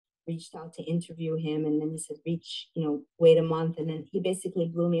reached out to interview him, and then he said, wait a month, and then he basically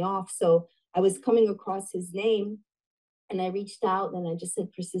blew me off. So I was coming across his name, and I reached out, and I just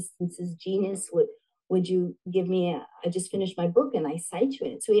said, persistence is genius. Would you give me I just finished my book, and I cite you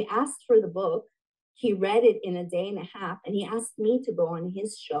in it. So he asked for the book. He read it in a day and a half, and he asked me to go on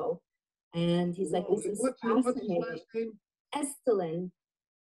his show. And he's like, this is fascinating. What's his last name? Estelin.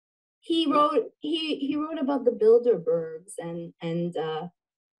 He wrote about the Bilderbergs, and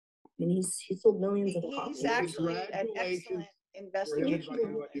he sold millions of copies. He's actually an excellent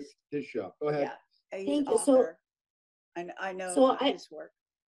investigator. This show. Go ahead. Yeah, thank you. So I know his work.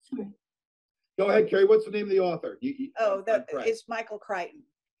 Sorry. Go ahead, Kerry. What's the name of the author? It's Michael Crichton.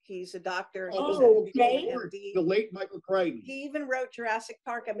 He's a doctor. Okay. The late Michael Crichton. He even wrote Jurassic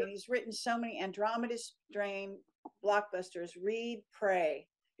Park. I mean, he's written so many Andromeda Strain blockbusters. Read, Pray.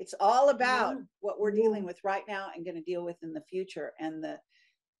 It's all about what we're dealing with right now and going to deal with in the future. And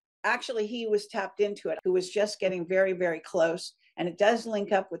actually, he was tapped into it, who was just getting very, very close. And it does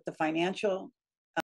link up with the financial